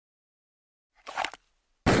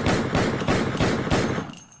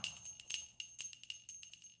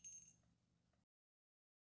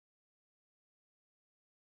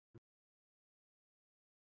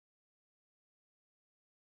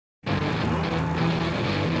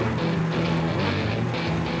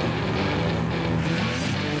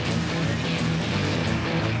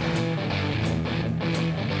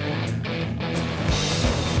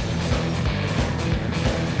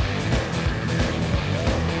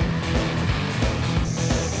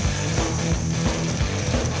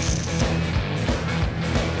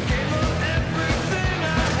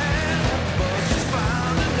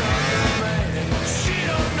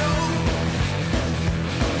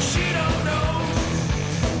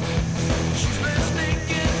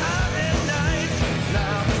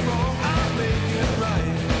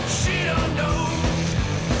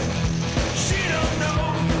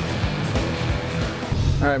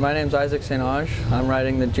Alright, my name's Isaac St. Ange. I'm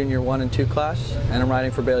riding the Junior 1 and 2 class, and I'm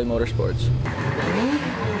riding for Bailey Motorsports.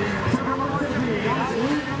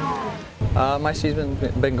 My season's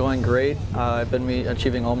been going great. I've been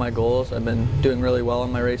achieving all my goals. I've been doing really well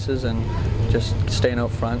in my races and just staying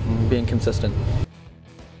out front and being consistent.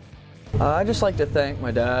 I'd just like to thank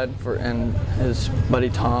my dad and his buddy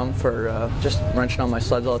Tom for just wrenching on my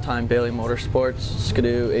sleds all the time, Bailey Motorsports,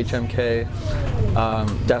 Skidoo, HMK,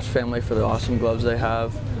 Dash family for the awesome gloves they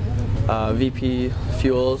have, VP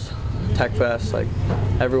Fuels, TechFest, like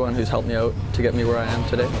everyone who's helped me out to get me where I am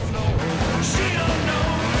today.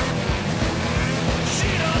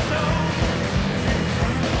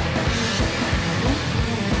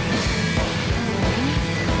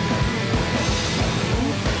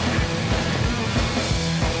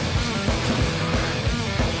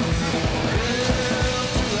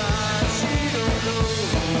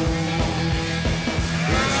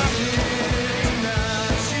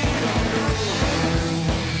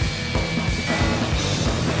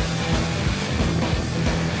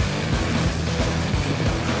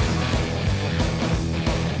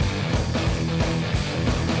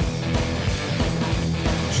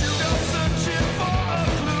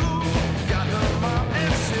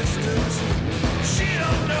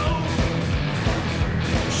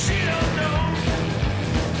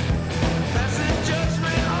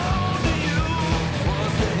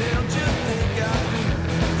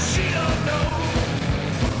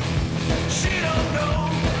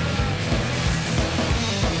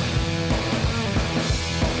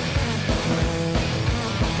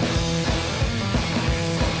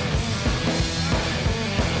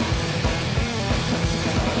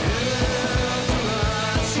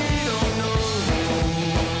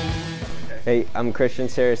 Hey, I'm Christian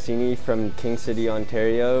Saracini from King City,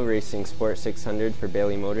 Ontario, racing Sport 600 for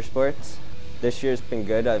Bailey Motorsports. This year's been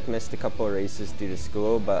good. I've missed a couple of races due to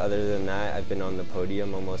school, but other than that, I've been on the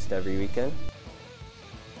podium almost every weekend.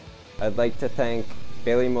 I'd like to thank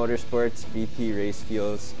Bailey Motorsports, VP Race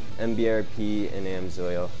Fuels, MBRP, and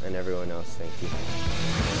AMSoil, and everyone else. Thank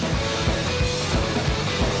you.